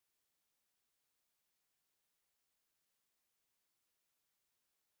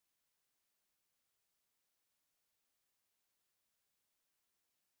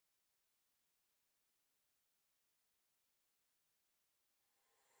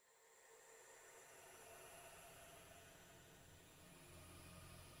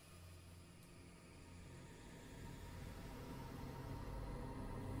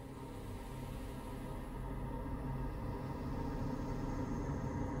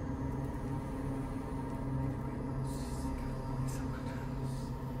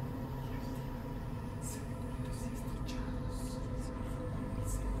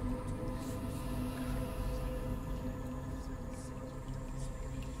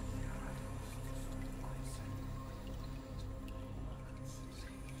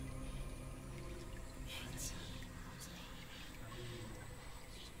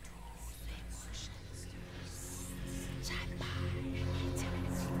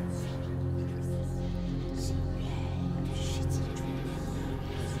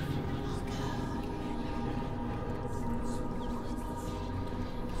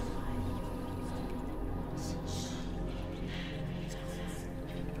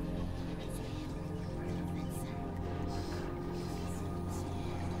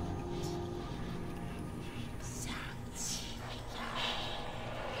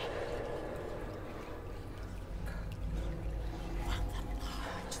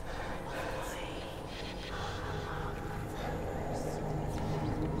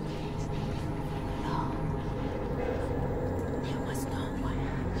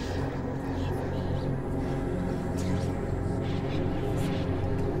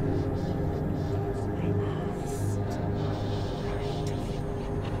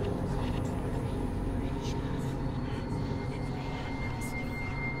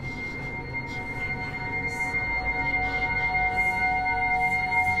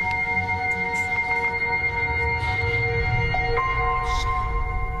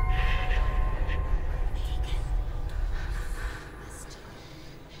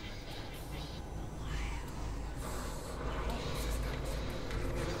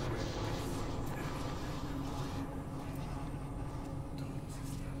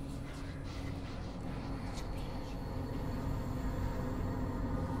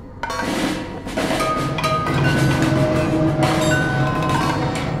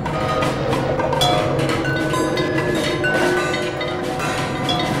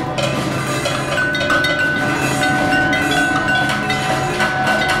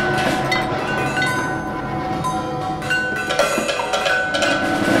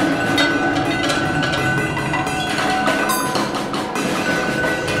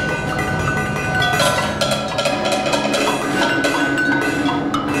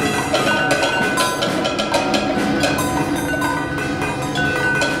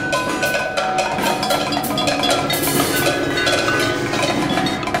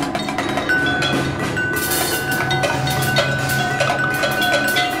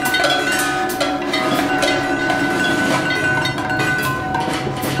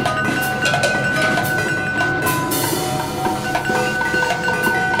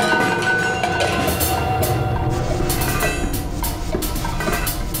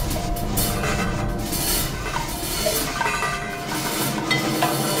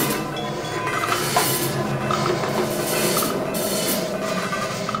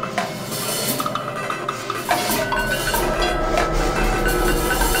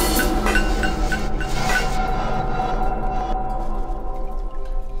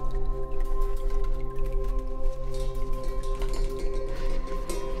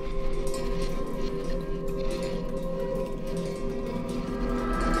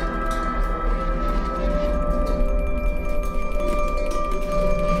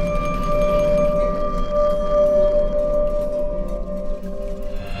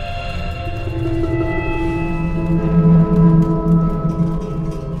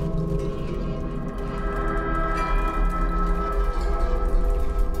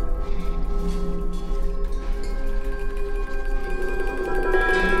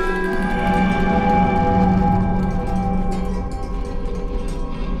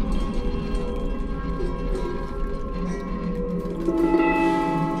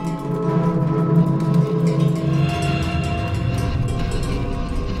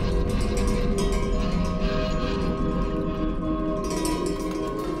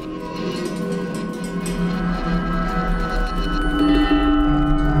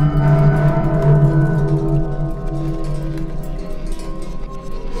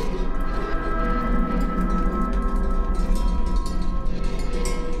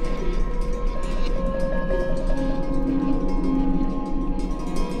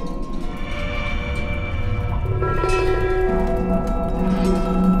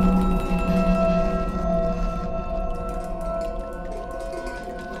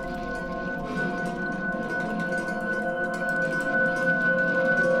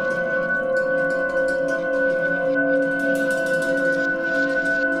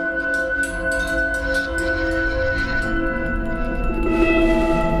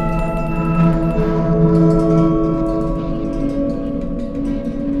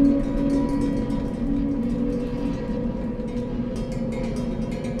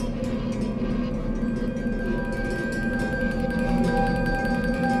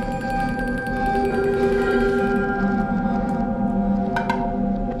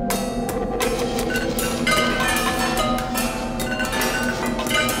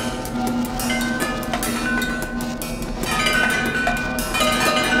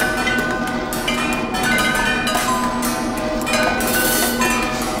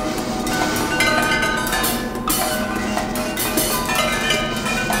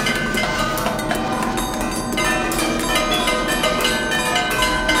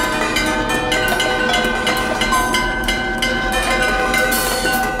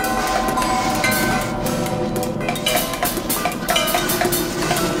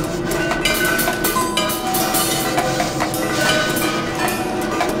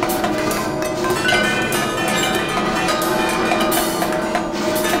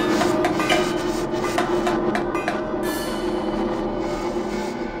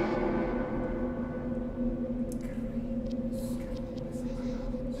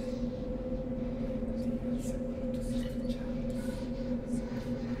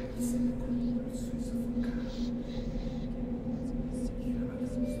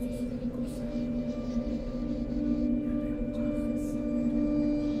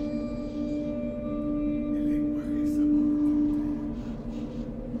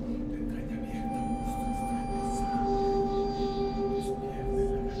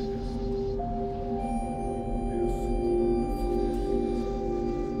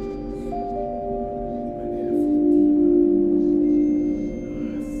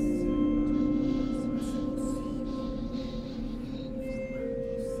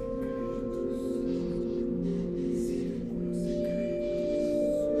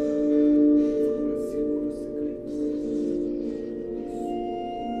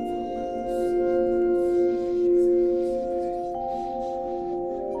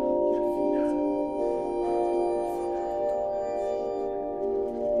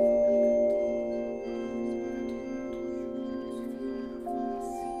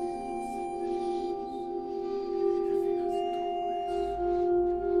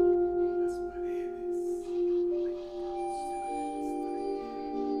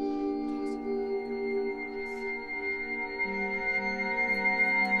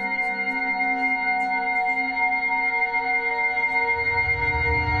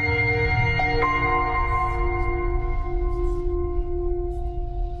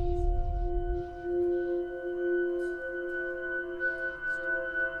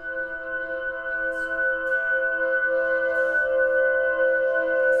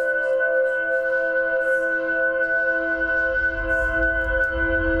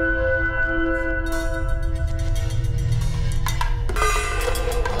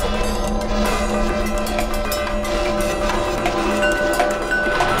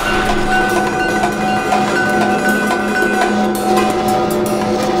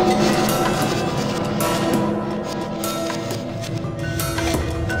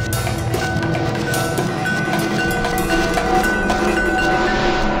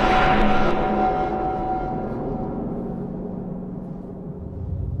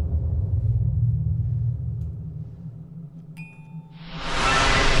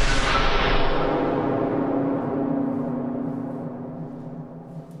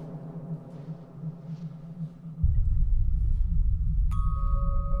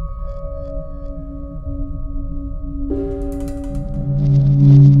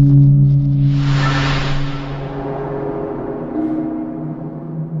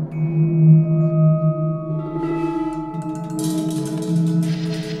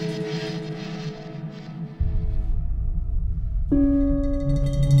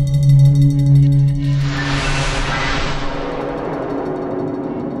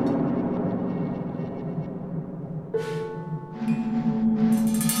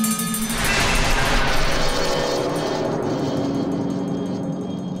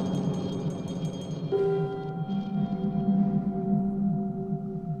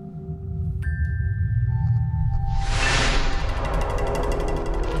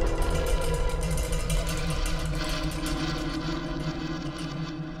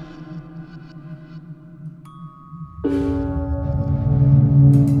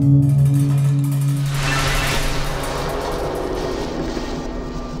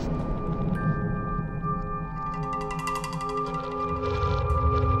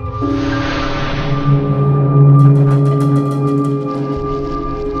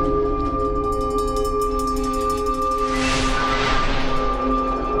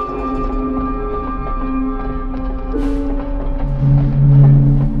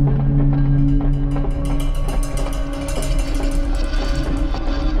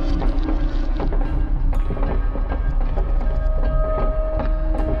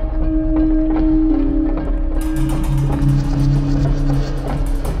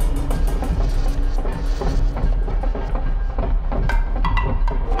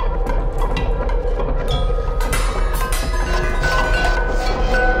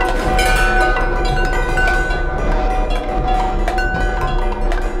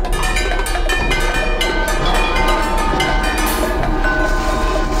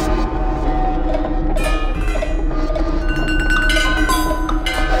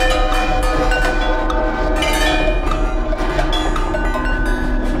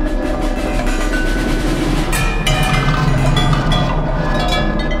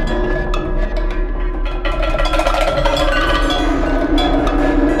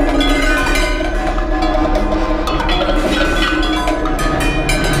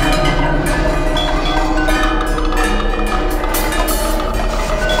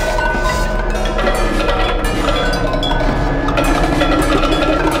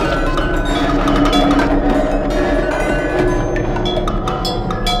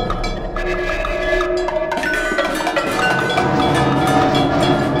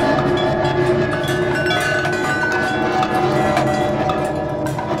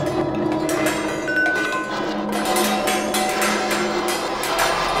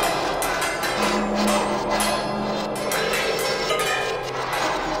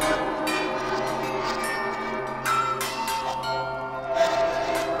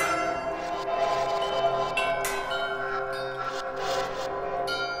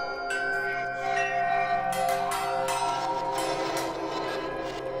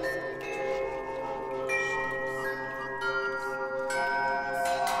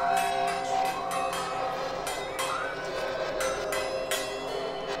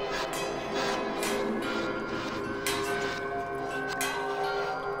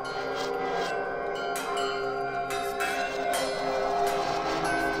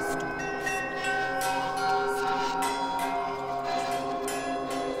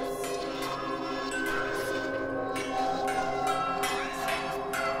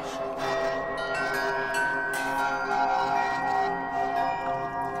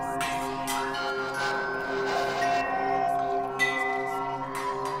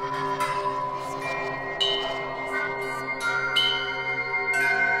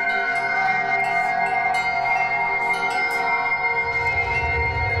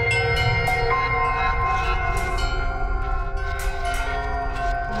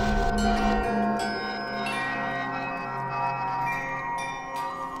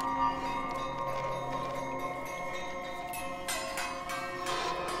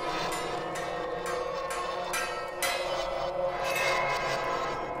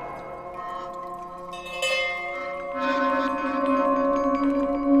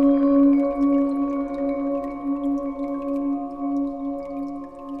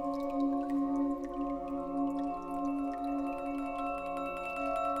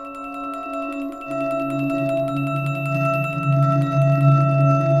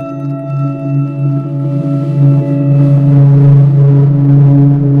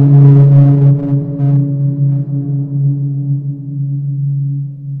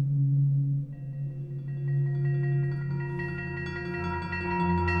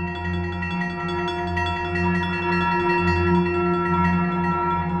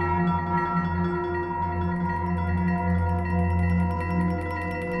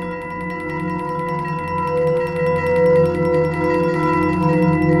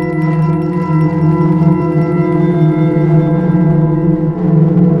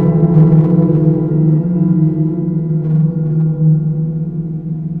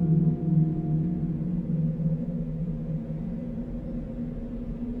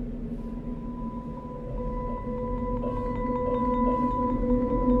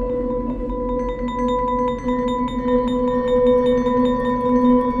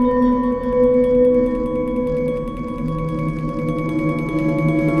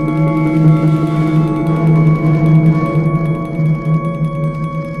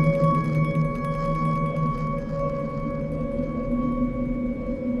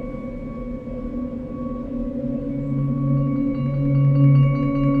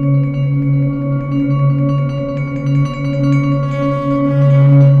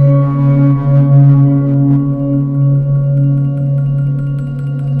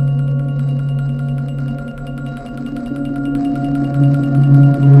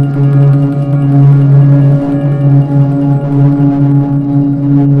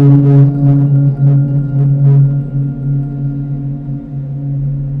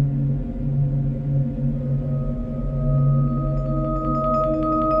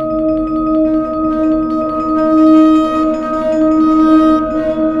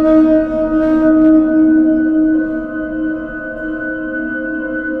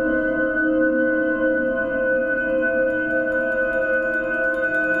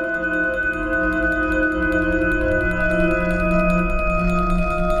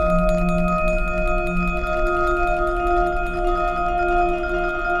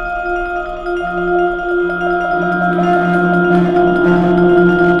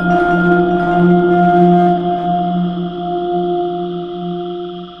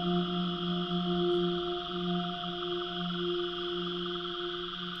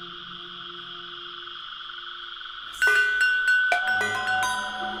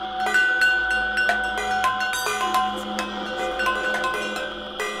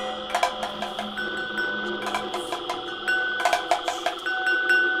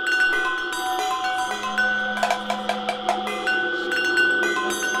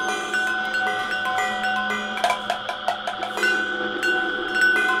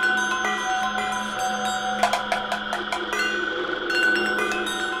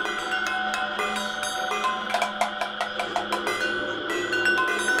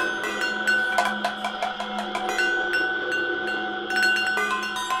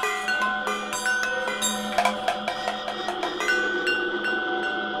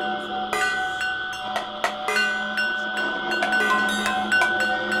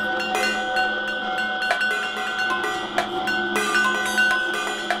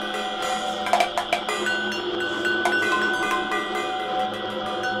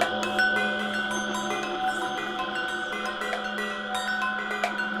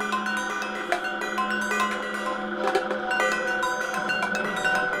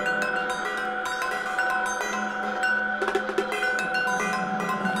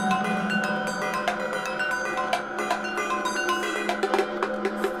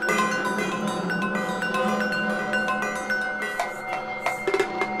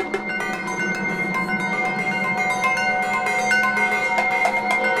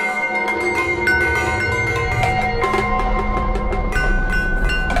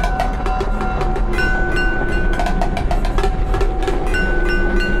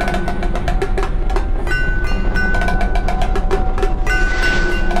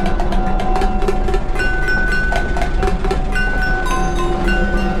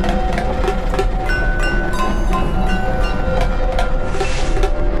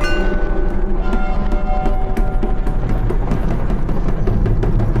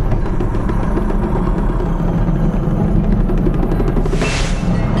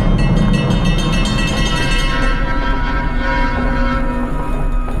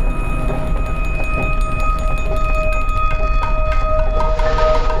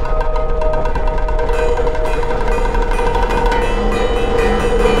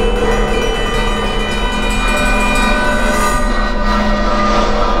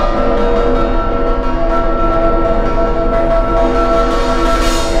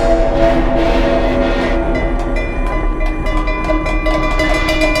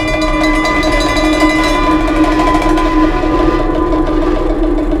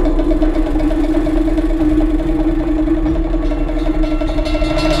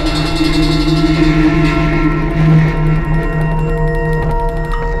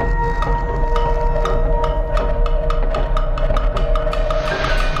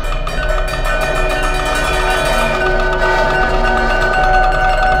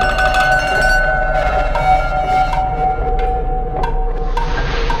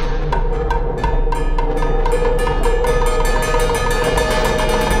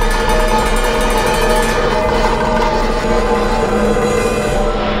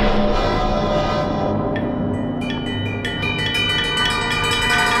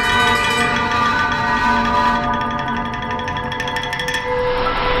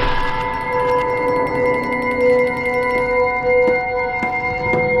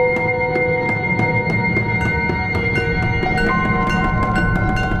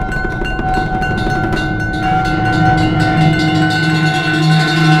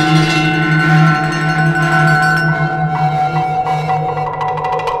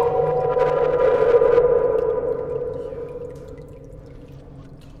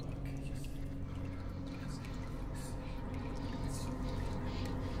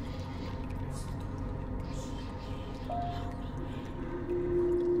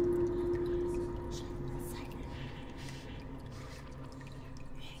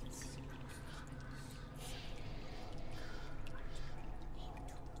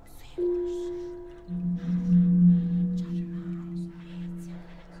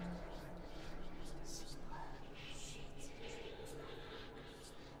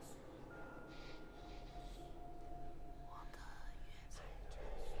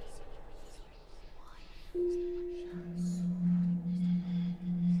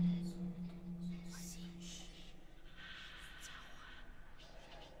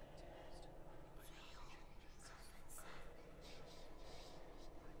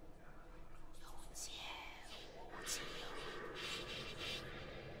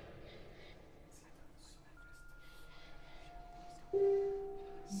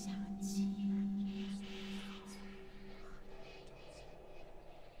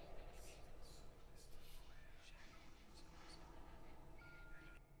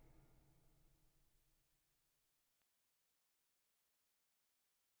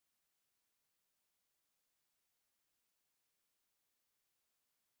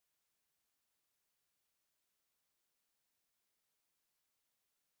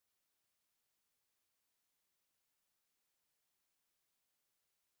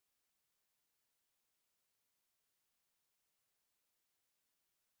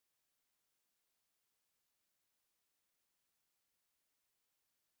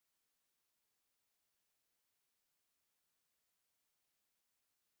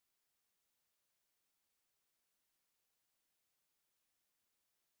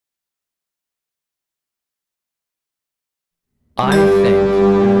I think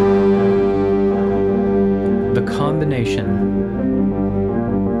the combination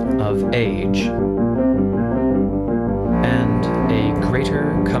of age and a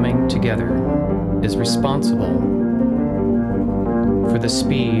greater coming together is responsible for the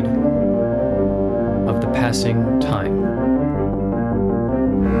speed of the passing time.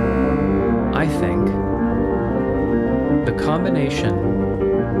 I think the combination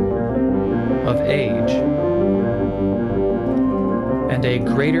of age and a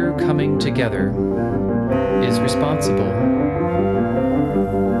greater coming together is responsible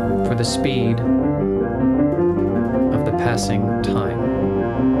for the speed of the passing time.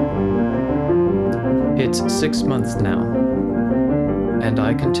 It's 6 months now, and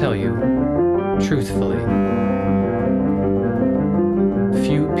I can tell you, truthfully,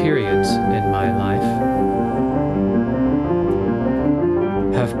 few periods in my life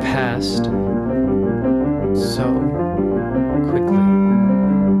have passed so quickly.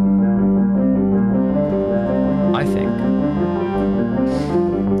 I think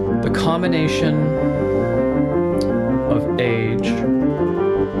the combination of age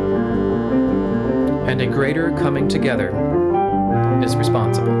and a greater coming together is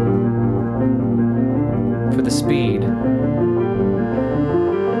responsible for the speed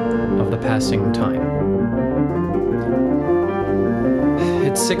of the passing time.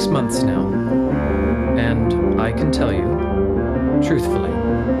 It's 6 months now, and I can tell you, truthfully,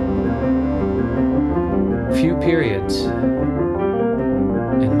 few periods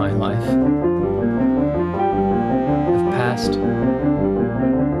in my life have passed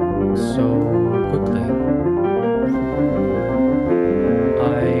so quickly. I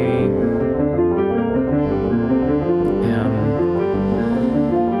am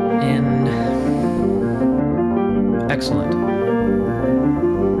in excellent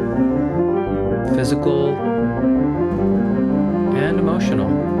physical and emotional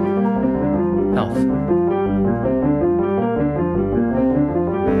health.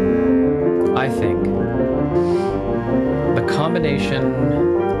 I think the combination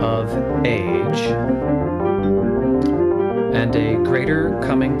of age and a greater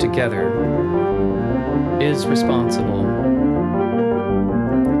coming together is responsible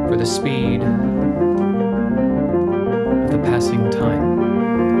for the speed of the passing time.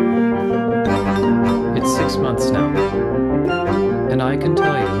 It's 6 months now, and I can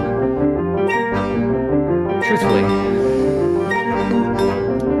tell you, truthfully,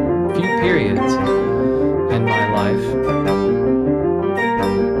 few periods in my life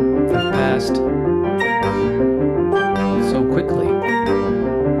have passed so quickly.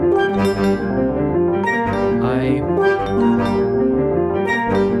 I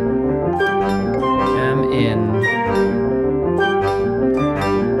am in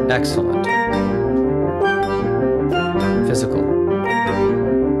excellent physical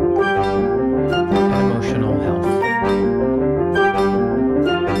and emotional health.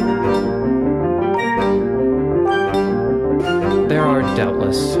 There are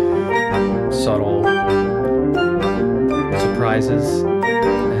doubtless subtle surprises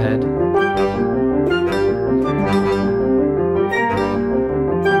ahead,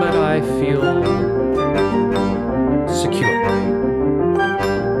 but I feel secure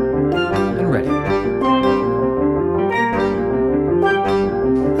and ready.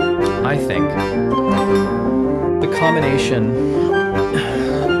 I think the combination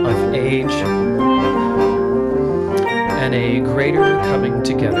of age and a greater coming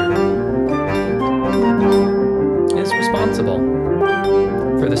together is responsible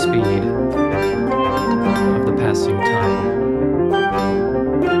for the speed of the passing time.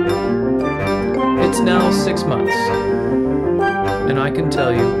 It's now 6 months, and I can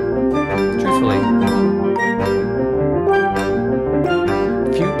tell you, truthfully,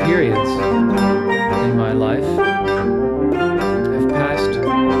 few periods in my life have passed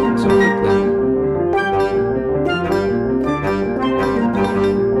so quickly.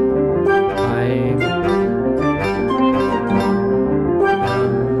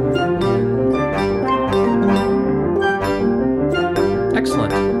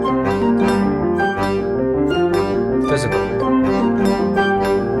 Excellent physical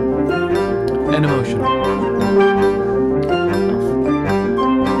and emotional health.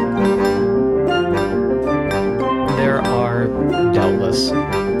 There are doubtless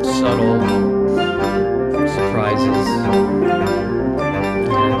subtle surprises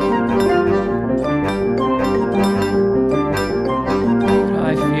ahead.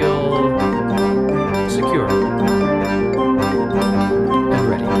 I feel secure and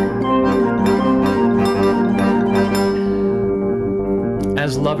ready.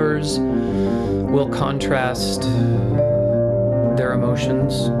 As lovers will contrast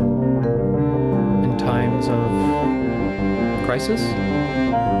emotions in times of crisis?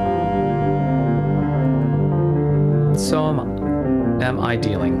 So am I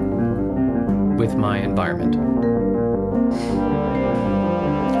dealing with my environment.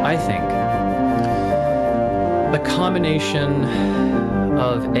 I think the combination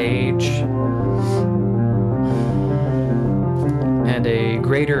of age and a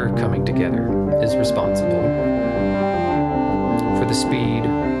greater coming together is responsible for the speed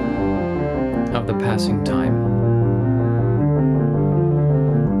of the passing time.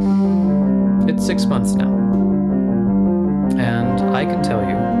 It's 6 months now, and I can tell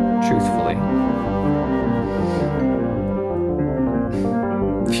you, truthfully,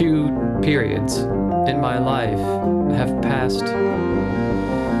 few periods in my life have passed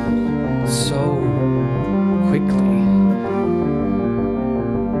so quickly.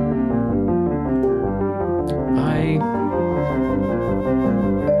 I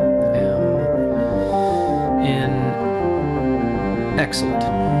am in excellent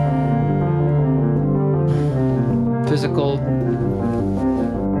physical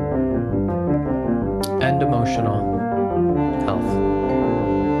and emotional health.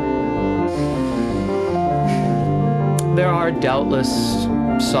 There are doubtless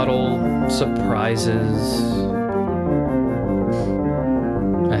subtle surprises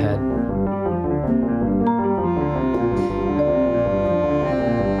ahead.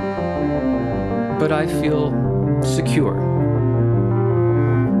 But I feel secure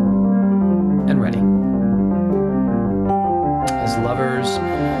and ready. As lovers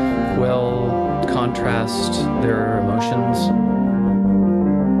will contrast their emotions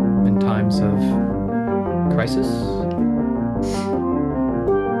in times of crisis,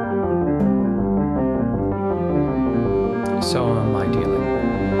 so am I dealing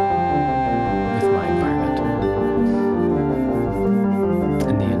with my environment.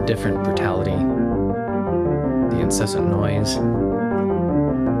 And the indifferent brutality, the incessant noise,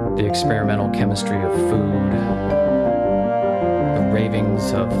 the experimental chemistry of food, the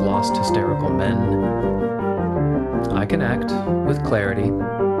ravings of lost hysterical men. I can act with clarity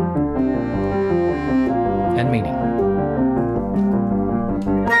and meaning.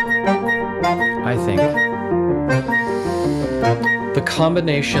 I think the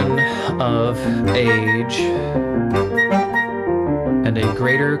combination of age and a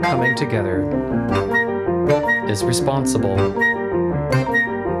greater coming together is responsible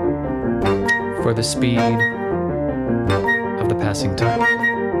for the speed of the passing time.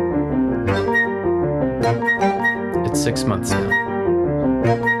 It's 6 months now,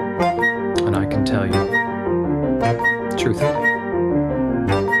 and I can tell you, truthfully,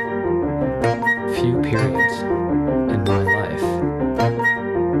 few periods in my life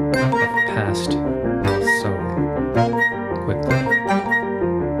have passed so quickly.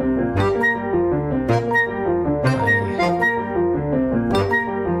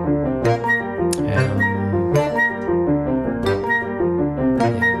 I am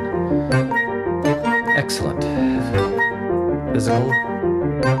in excellent physical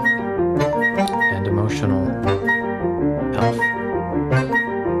and emotional health.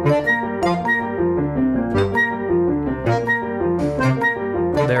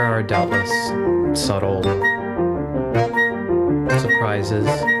 There are doubtless subtle surprises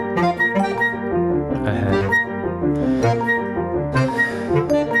ahead,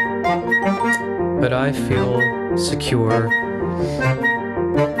 but I feel secure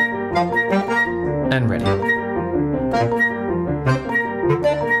and ready.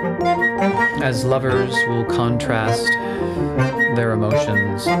 As lovers will contrast their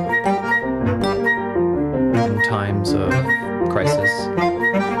emotions in times of crisis,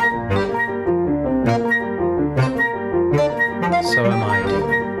 so am I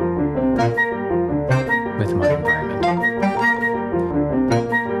dealing with my environment.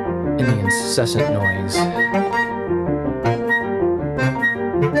 In the incessant noise,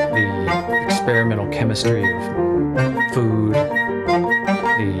 the experimental chemistry of food,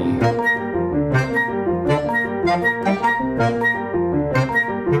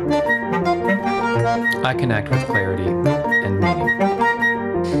 I can act with clarity and meaning.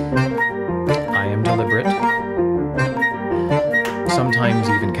 I am deliberate, sometimes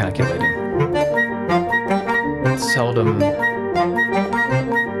even calculating, seldom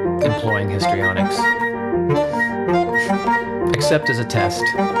employing histrionics, except as a test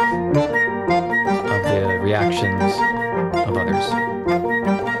of the reactions of others.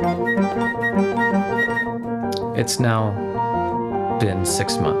 It's now been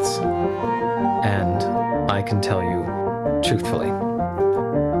 6 months, and I can tell you truthfully,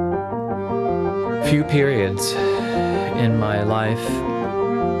 few periods in my life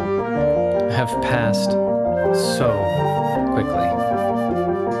have passed so quickly.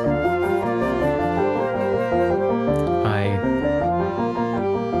 I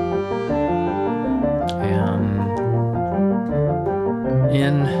am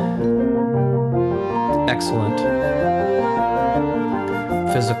in excellent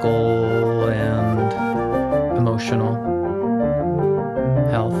physical and emotional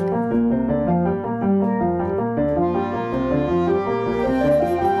health.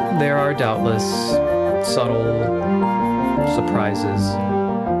 There are doubtless subtle surprises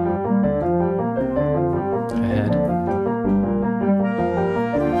ahead,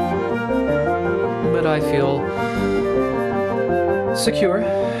 but I feel secure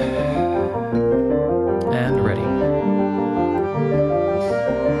and ready.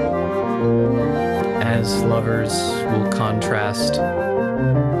 As lovers will contrast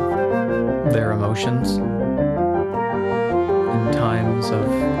their emotions in times of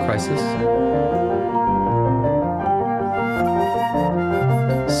crisis,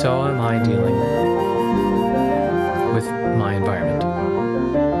 so am I dealing with my environment.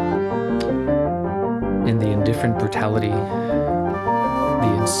 In the indifferent brutality,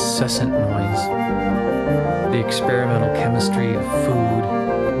 the incessant noise, the experimental chemistry of food,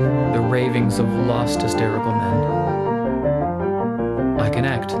 the ravings of lost hysterical men, I can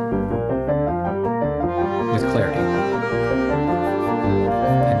act with clarity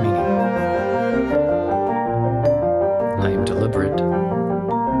and meaning. I am deliberate,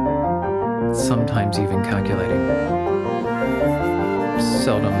 sometimes even calculating,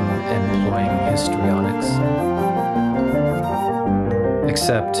 seldom employing histrionics,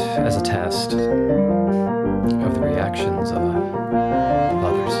 except as a test of the reactions of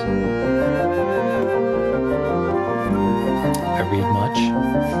others. I read much,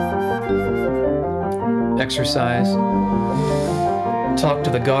 exercise, talk to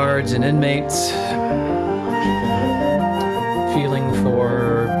the guards and inmates, feeling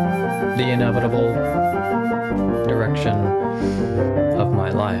for the inevitable direction of my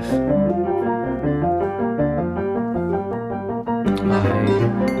life. I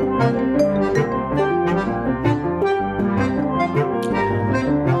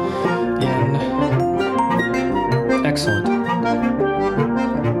am in excellent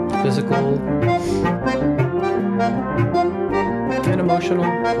physical and emotional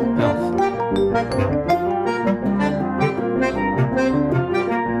health.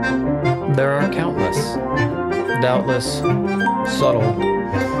 There are countless, doubtless subtle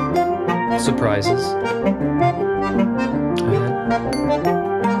surprises ahead.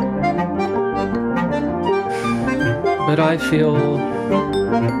 But I feel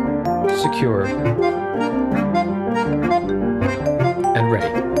secure and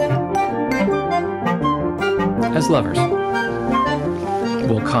ready. As lovers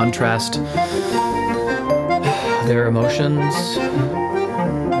will contrast their emotions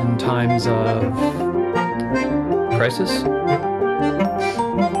in times of crisis,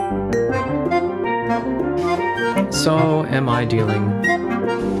 so am I dealing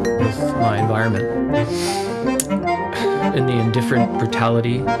with my environment. In the indifferent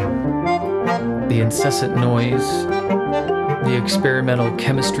brutality, the incessant noise, the experimental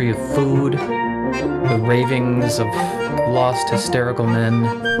chemistry of food, the ravings of lost hysterical men,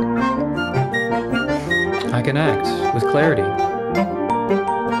 I can act with clarity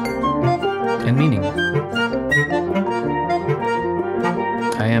and meaning.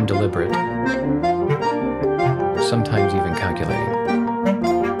 I am deliberate, sometimes even calculating,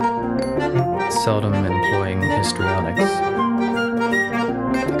 seldom employing histrionics,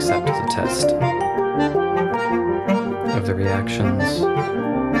 except as a test of the reactions of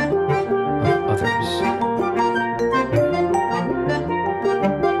others.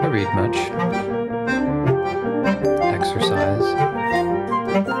 I read much, exercise,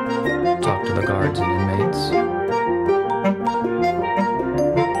 talk to the guards and inmates,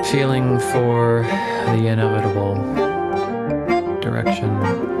 feeling for the inevitable direction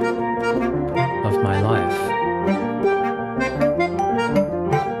of my life.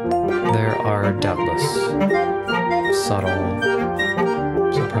 There are doubtless subtle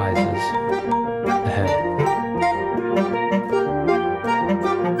surprises ahead.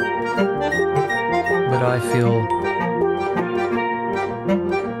 But I feel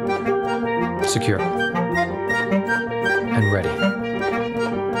secure and ready.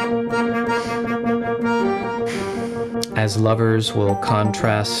 As lovers will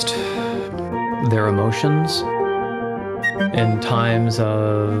contrast their emotions in times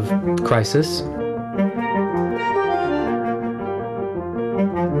of crisis,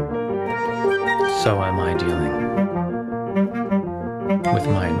 so am I dealing with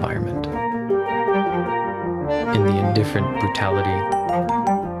my environment. In the indifferent brutality,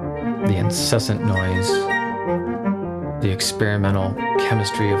 the incessant noise, the experimental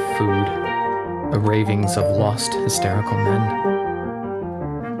chemistry of food, the ravings of lost hysterical men,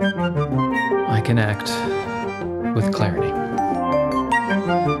 I can act with clarity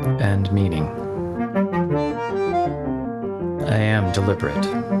and meaning. I am deliberate,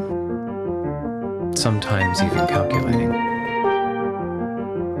 sometimes even calculating,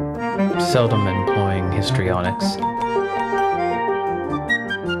 seldom employing histrionics,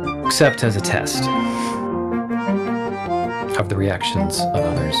 except as a test of the reactions of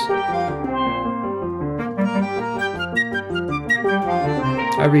others.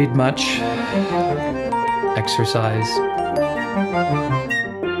 I read much, exercise,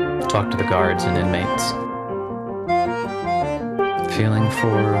 talk to the guards and inmates, feeling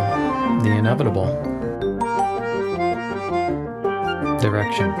for the inevitable,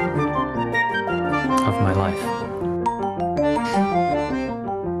 direction of my life.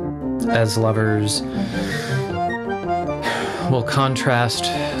 As lovers will contrast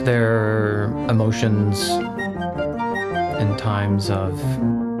their emotions in times of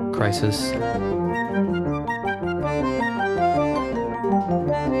crisis,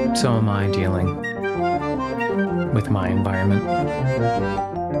 so am I dealing with my environment.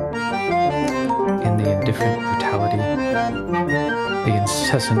 In the indifferent brutality, the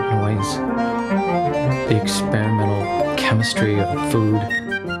incessant noise, the experimental chemistry of food,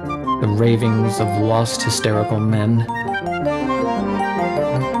 the ravings of lost hysterical men,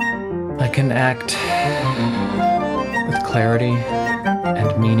 I can act with clarity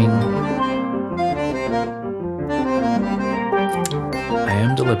and meaning. I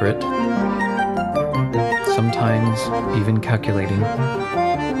am deliberate, sometimes even calculating,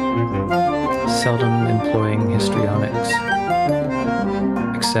 seldom employing histrionics,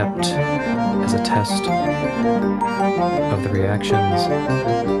 except as a test of the reactions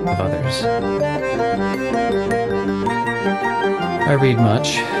of others. I read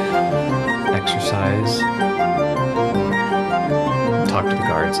much, exercise, talk to the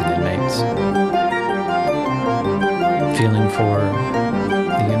guards and inmates, feeling for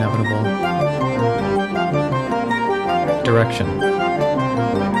the inevitable, direction in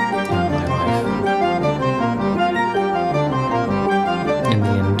my life. In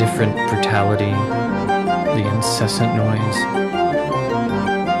the indifferent brutality, the incessant noise,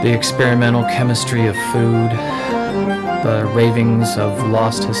 the experimental chemistry of food, the ravings of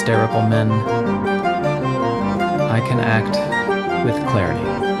lost hysterical men, I can act with clarity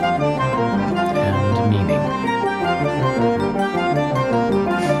and meaning.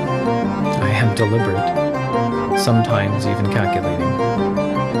 I am deliberate, sometimes even calculating,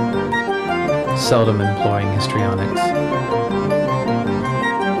 seldom employing histrionics,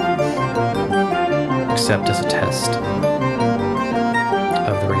 except as a test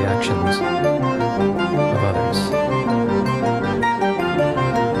of the reactions of others.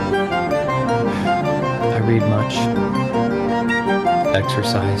 I read much,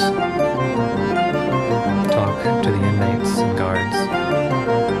 exercise, talk to the inmates and guards,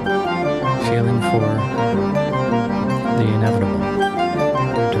 feeling for the inevitable,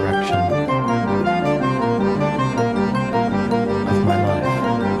 direction of my life.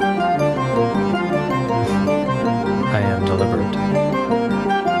 I am deliberate,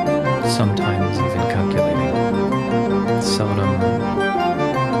 sometimes even calculating, seldom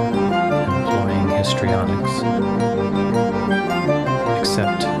employing histrionics,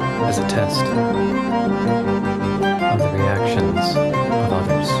 except as a test of the reactions of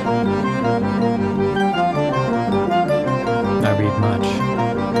others. I read much,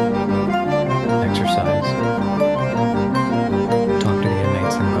 exercise, talk to the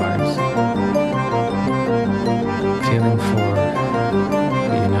inmates and guards, feeling for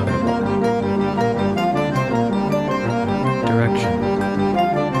the inevitable, direction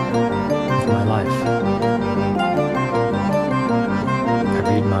of my life. I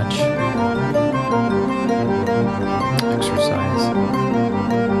read much,